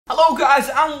Hello guys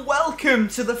and welcome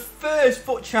to the first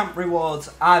FUT Champ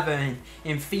rewards I've earned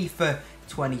in FIFA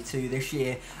 22 this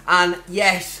year. And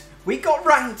yes, we got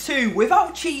rank 2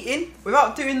 without cheating,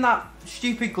 without doing that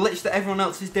stupid glitch that everyone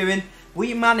else is doing.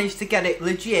 We managed to get it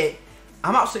legit.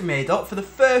 I'm absolutely made up for the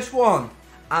first one,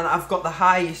 and I've got the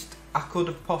highest I could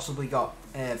have possibly got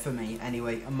for me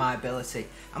anyway, and my ability.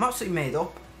 I'm absolutely made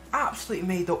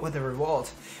up with the reward.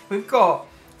 We've got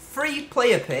 3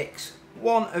 player picks,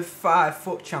 1 of 5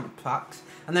 FUT Champ packs,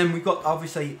 and then we've got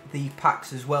obviously the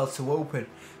packs as well to open.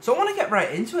 So I want to get right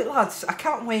into it, lads. I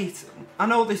can't wait. I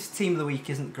know this team of the week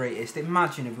isn't the greatest.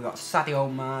 Imagine if we got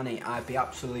Sadio Mane, I'd be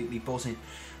absolutely buzzing,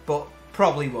 but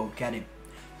probably won't get him.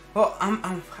 But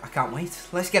I can't wait.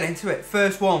 Let's get into it.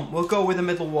 First one, we'll go with the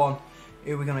middle one.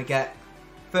 Who are we gonna get?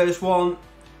 First one,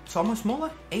 Thomas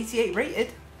Muller, 88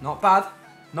 rated. Not bad.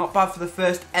 Not bad for the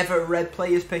first ever red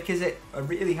players pick, is it? A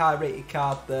really high rated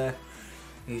card there.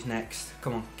 Who's next?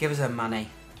 Come on, give us a Mane.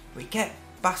 We get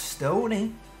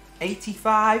Bastoni,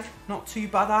 85. Not too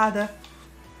bad either.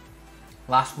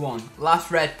 Last one, last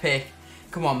red pick.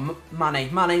 Come on, Mane.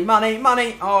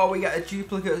 Oh, we get a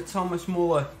duplicate of Thomas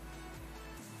Muller.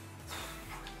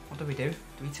 What do we do?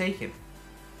 Do we take him?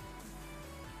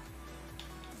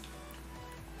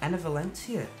 Enna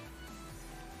Valencia.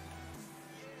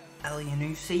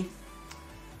 Elianusi.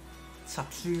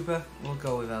 Sapsuba. We'll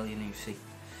go with Elianusi.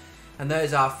 And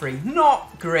there's our 3.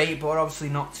 Not great, but obviously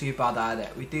not too bad either.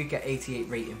 We do get 88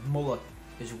 rating Muller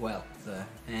as well there.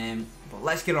 But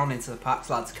let's get on into the packs,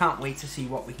 lads. Can't wait to see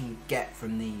what we can get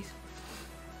from these.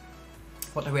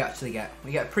 What do we actually get?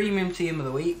 We get a premium team of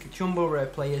the week, jumbo rare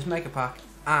players, mega pack,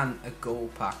 and a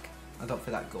gold pack. I don't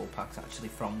think that gold pack's actually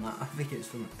from that. I think it's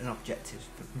from an objective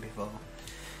from before.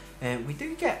 We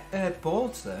do get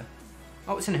boards there.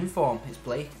 Oh, it's an inform. It's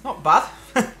Blake. Not bad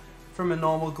from a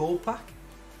normal gold pack.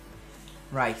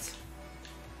 Right.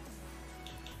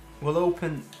 We'll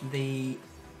open the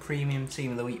premium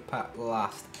team of the week pack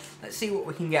last. Let's see what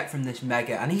we can get from this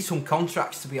mega. I need some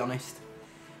contracts, to be honest.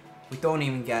 We don't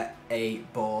even get a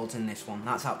board in this one.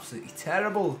 That's absolutely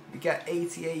terrible. We get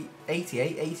 88,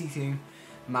 82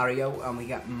 Mario, and we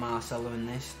get Marcelo in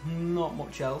this. Not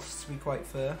much else, to be quite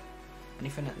fair.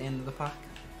 Anything at the end of the pack?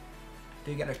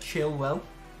 Do get a Chilwell.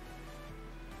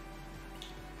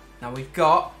 Now we've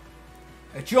got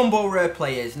a jumbo rare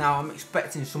players. Now I'm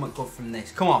expecting something good from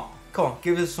this. Come on,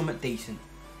 give us something decent.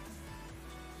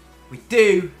 We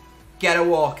do get a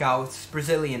walkout. It's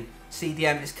Brazilian.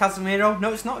 CDM. It's Casemiro.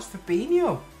 No, it's not. It's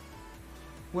Fabinho.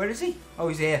 Where is he? Oh,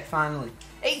 he's here, finally.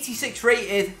 86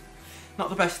 rated. Not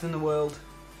the best in the world.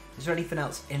 Is there anything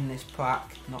else in this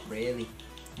pack? Not really.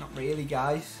 Not really,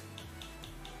 guys.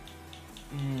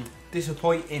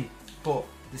 Disappointing. But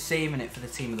they're saving it for the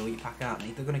team of the week pack, aren't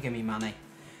they? They're going to give me Mane.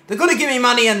 They're going to give me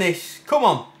Mane in this. Come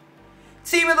on.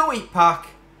 Team of the week pack.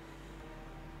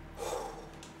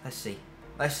 Let's see.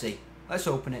 Let's see. Let's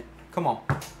open it. Come on.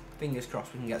 Fingers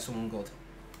crossed we can get someone good.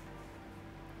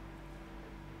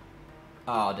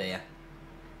 Oh dear.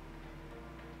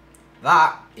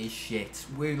 That is shit.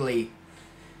 Really.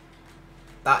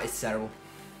 That is terrible.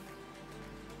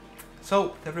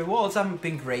 So, the rewards haven't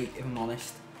been great, if I'm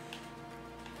honest.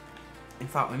 In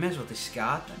fact, we may as well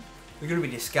discard them. We're going to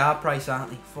be discard price, aren't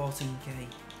we? 14k.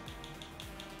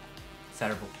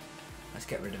 Terrible. Let's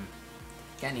get rid of them.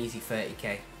 Get an easy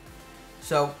 30k.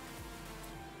 So,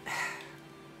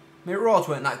 my rewards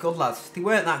weren't that good, lads. They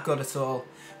weren't that good at all.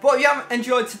 But if you haven't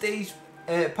enjoyed today's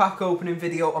pack opening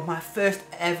video of my first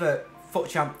ever FUT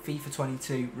Champ FIFA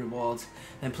 22 rewards,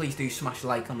 then please do smash a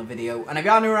like on the video. And if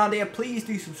you are new around here, please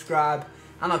do subscribe.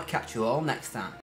 And I'll catch you all next time.